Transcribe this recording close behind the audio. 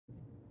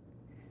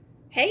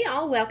Hey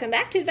y'all, welcome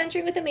back to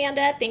Adventuring with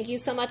Amanda. Thank you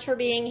so much for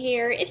being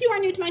here. If you are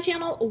new to my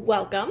channel,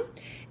 welcome.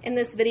 In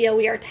this video,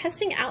 we are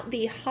testing out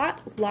the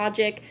Hot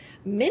Logic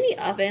mini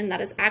oven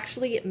that is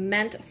actually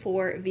meant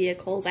for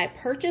vehicles. I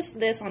purchased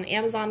this on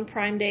Amazon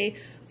Prime Day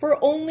for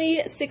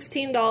only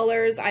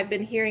 $16. I've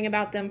been hearing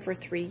about them for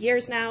 3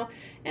 years now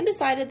and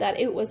decided that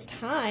it was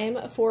time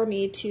for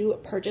me to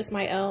purchase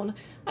my own.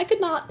 I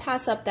could not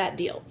pass up that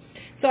deal.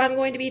 So I'm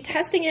going to be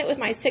testing it with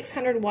my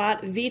 600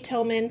 watt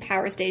Vitomin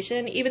power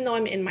station. Even though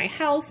I'm in my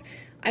house,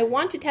 I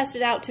want to test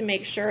it out to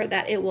make sure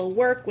that it will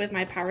work with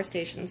my power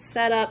station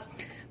setup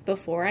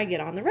before I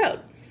get on the road.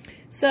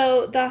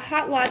 So the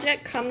Hot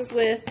Logic comes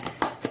with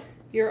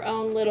your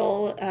own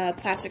little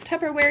plastic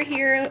Tupperware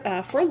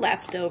here for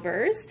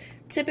leftovers.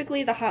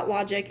 Typically, the Hot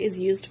Logic is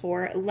used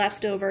for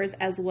leftovers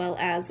as well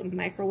as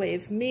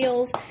microwave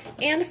meals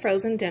and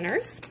frozen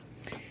dinners.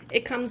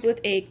 It comes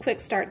with a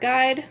quick start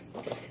guide,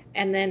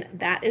 and then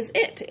that is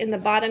it. In the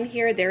bottom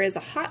here, there is a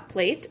hot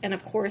plate, and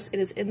of course, it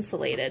is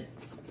insulated.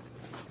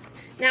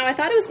 Now, I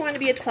thought it was going to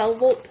be a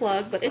 12-volt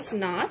plug, but it's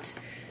not.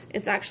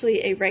 It's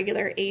actually a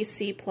regular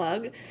AC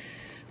plug.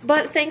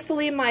 But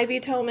thankfully, my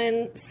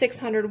Vitomin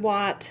 600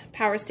 watt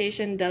power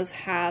station does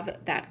have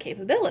that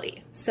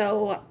capability.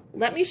 So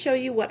let me show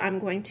you what I'm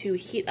going to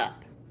heat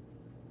up.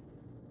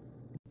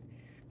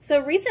 So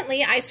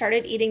recently I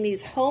started eating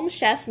these home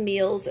chef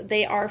meals.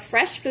 They are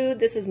fresh food.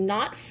 This is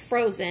not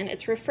frozen.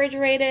 It's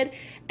refrigerated,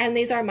 and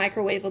these are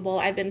microwavable.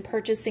 I've been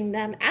purchasing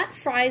them at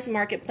Fry's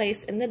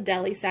Marketplace in the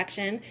deli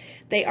section.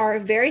 They are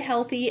very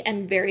healthy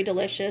and very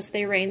delicious.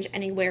 They range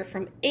anywhere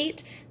from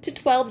 $8 to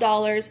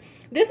 $12.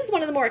 This is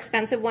one of the more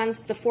expensive ones,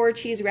 the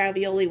 4-cheese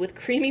ravioli with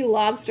creamy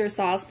lobster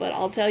sauce, but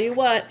I'll tell you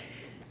what,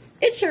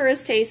 it sure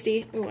is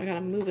tasty. Oh, I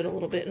gotta move it a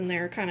little bit in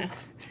there, kind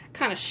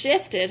of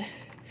shifted.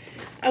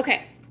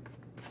 Okay.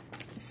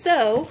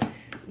 So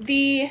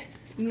the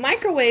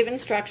microwave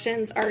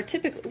instructions are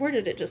typically, where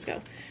did it just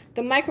go?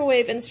 The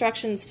microwave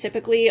instructions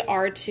typically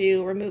are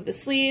to remove the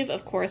sleeve,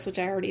 of course, which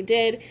I already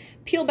did,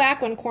 peel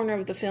back one corner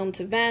of the film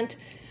to vent,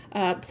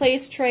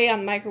 place tray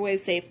on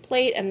microwave safe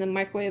plate, and then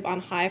microwave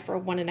on high for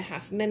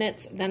 1.5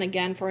 minutes, then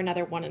again for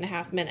another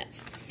 1.5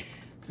 minutes.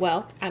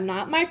 Well, I'm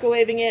not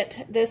microwaving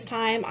it this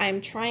time.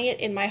 I'm trying it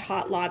in my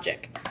Hot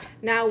Logic.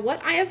 Now,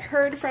 what I have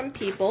heard from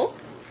people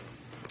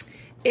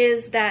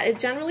is that it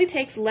generally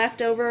takes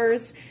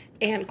leftovers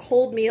and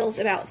cold meals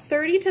about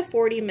 30 to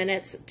 40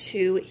 minutes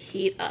to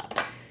heat up.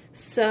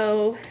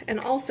 So, and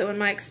also in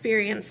my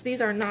experience, these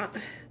are not,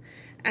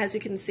 as you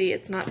can see,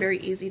 it's not very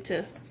easy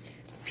to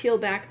peel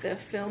back the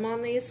film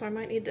on these, so I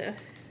might need to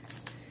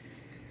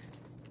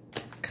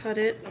cut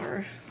it,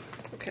 or,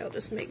 okay, I'll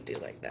just make do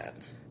like that.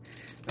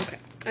 Okay,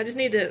 I just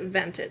need to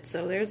vent it,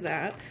 so there's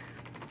that.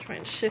 Try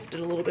and shift it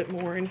a little bit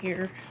more in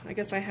here. I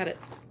guess I had it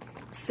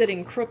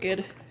sitting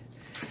crooked.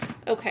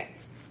 Okay,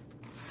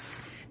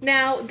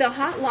 now the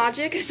Hot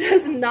Logic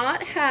does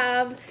not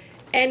have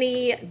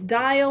any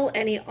dial,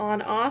 any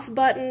on-off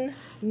button,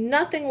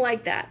 nothing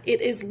like that.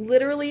 It is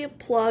literally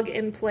plug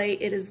and play.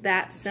 It is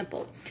that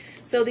simple.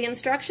 So the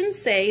instructions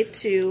say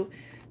to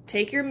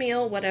take your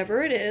meal,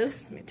 whatever it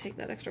is, let me take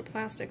that extra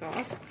plastic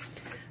off,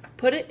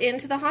 put it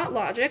into the Hot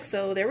Logic,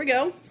 so there we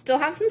go. Still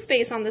have some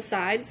space on the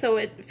side, so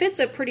it fits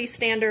a pretty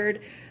standard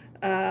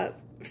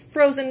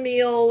frozen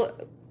meal,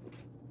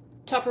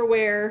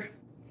 Tupperware,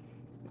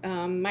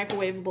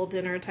 microwavable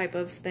dinner type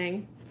of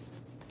thing.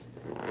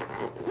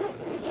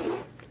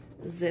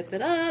 Zip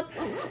it up.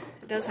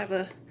 It does have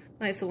a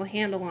nice little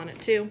handle on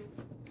it too.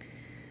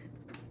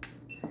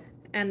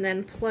 And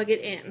then plug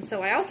it in.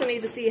 So I also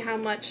need to see how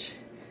much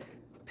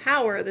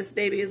power this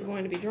baby is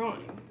going to be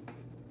drawing.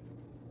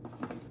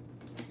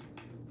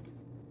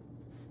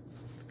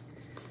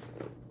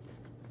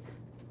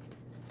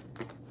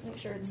 Make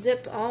sure it's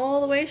zipped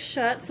all the way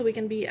shut so we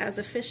can be as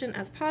efficient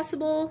as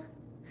possible.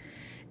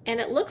 And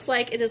it looks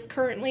like it is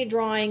currently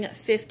drawing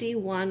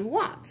 51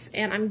 watts.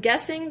 And I'm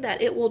guessing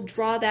that it will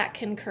draw that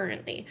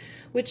concurrently,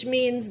 which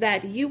means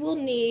that you will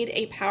need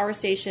a power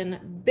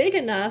station big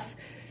enough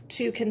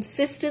to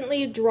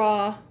consistently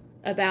draw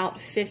about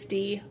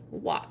 50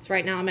 watts.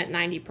 Right now I'm at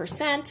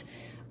 90%.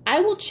 I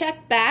will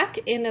check back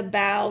in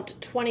about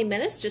 20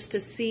 minutes just to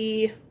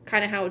see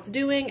kind of how it's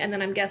doing, and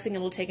then I'm guessing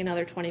it'll take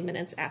another 20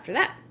 minutes after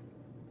that.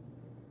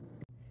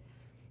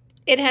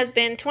 It has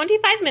been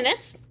 25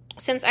 minutes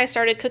since I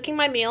started cooking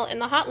my meal in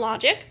the Hot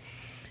Logic.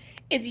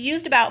 It's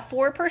used about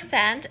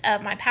 4%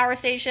 of my power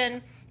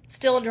station,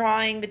 still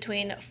drawing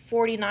between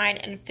 49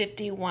 and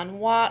 51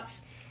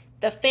 watts.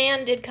 The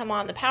fan did come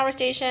on the power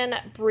station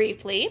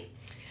briefly,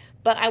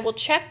 but I will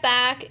check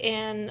back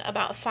in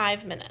about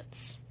 5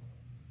 minutes.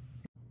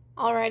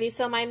 Alrighty,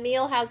 so my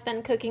meal has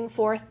been cooking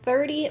for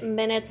 30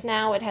 minutes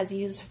now. It has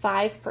used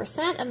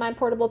 5% of my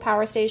portable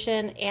power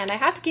station, and I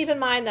have to keep in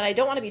mind that I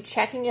don't want to be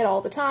checking it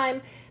all the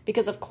time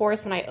because, of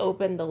course, when I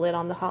open the lid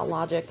on the Hot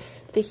Logic,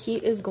 the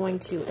heat is going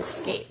to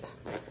escape.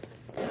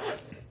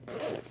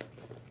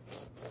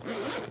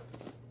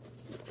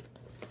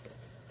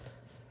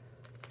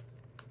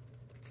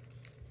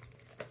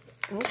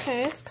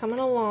 Okay, it's coming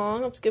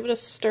along. Let's give it a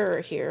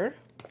stir here.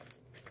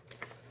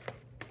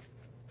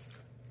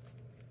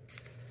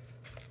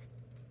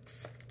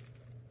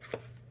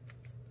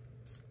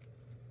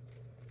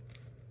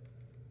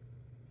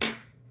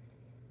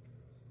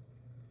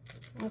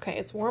 Okay,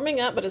 it's warming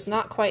up, but it's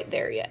not quite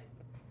there yet.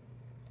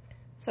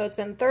 So it's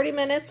been 30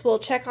 minutes. We'll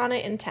check on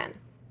it in 10.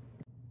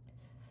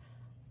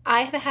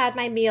 I have had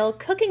my meal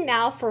cooking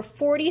now for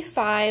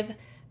 45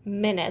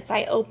 minutes.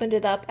 I opened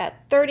it up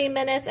at 30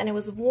 minutes and it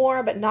was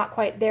warm, but not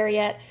quite there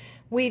yet.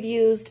 We've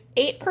used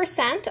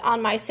 8%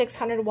 on my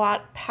 600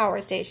 watt power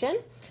station.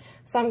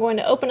 So I'm going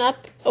to open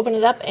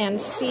it up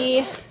and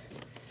see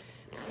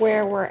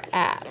where we're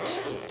at.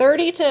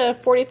 30 to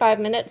 45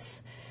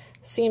 minutes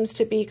seems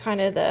to be kind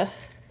of the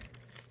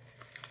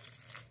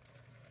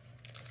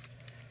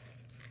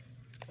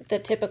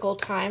typical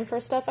time for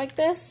stuff like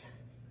this.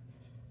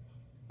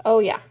 Oh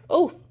yeah.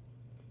 Oh.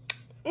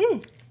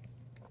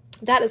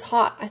 That is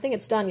hot. I think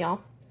it's done,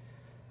 y'all.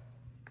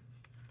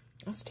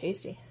 That's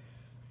tasty.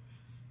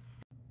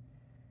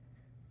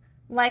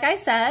 Like I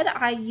said,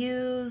 I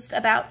used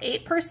about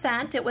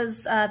 8%. It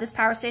was, this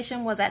power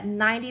station was at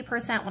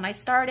 90% when I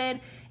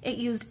started. It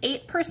used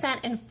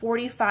 8% in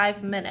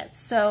 45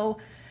 minutes. So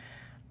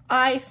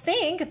I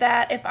think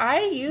that if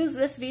I use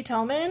this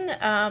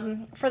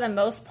Vitomin, for the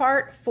most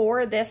part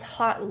for this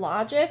Hot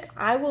Logic,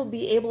 I will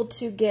be able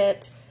to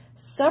get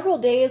several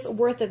days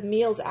worth of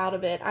meals out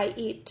of it. I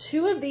eat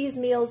 2 of these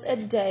meals a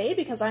day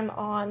because I'm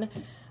on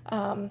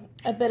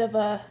a bit of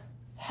a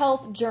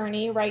health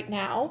journey right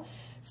now.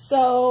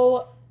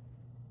 So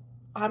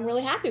I'm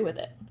really happy with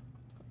it.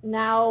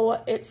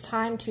 Now it's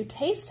time to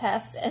taste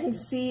test and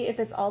see if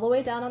it's all the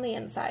way down on the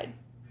inside.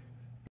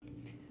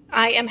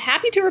 I am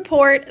happy to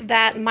report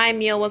that my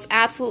meal was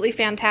absolutely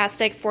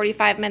fantastic.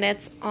 45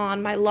 minutes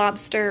on my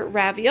lobster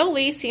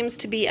ravioli seems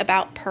to be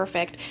about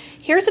perfect.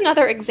 Here's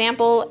another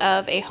example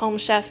of a home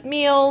chef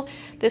meal.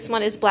 This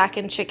one is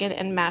blackened chicken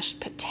and mashed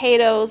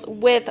potatoes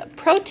with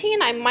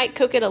protein. I might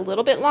cook it a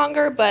little bit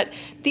longer, but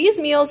these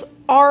meals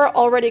are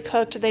already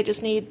cooked. They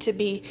just need to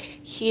be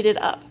heated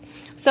up.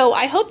 So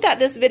I hope that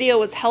this video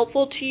was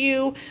helpful to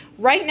you.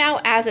 Right now,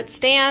 as it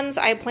stands,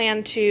 I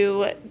plan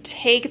to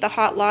take the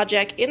Hot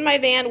Logic in my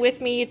van with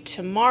me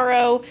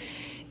tomorrow,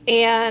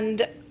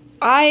 and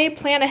I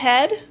plan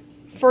ahead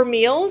for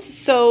meals,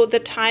 so the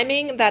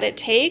timing that it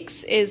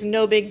takes is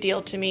no big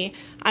deal to me.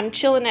 I'm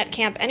chilling at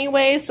camp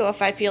anyway, so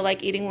if I feel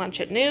like eating lunch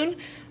at noon,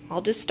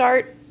 I'll just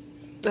hook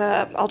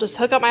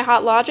up my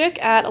Hot Logic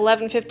at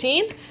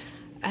 11:15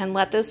 and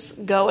let this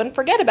go and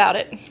forget about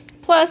it.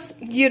 Plus,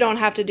 you don't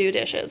have to do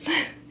dishes.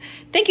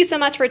 Thank you so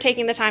much for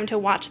taking the time to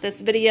watch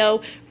this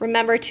video.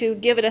 Remember to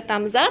give it a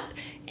thumbs up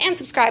and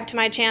subscribe to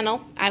my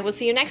channel. I will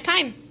see you next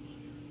time.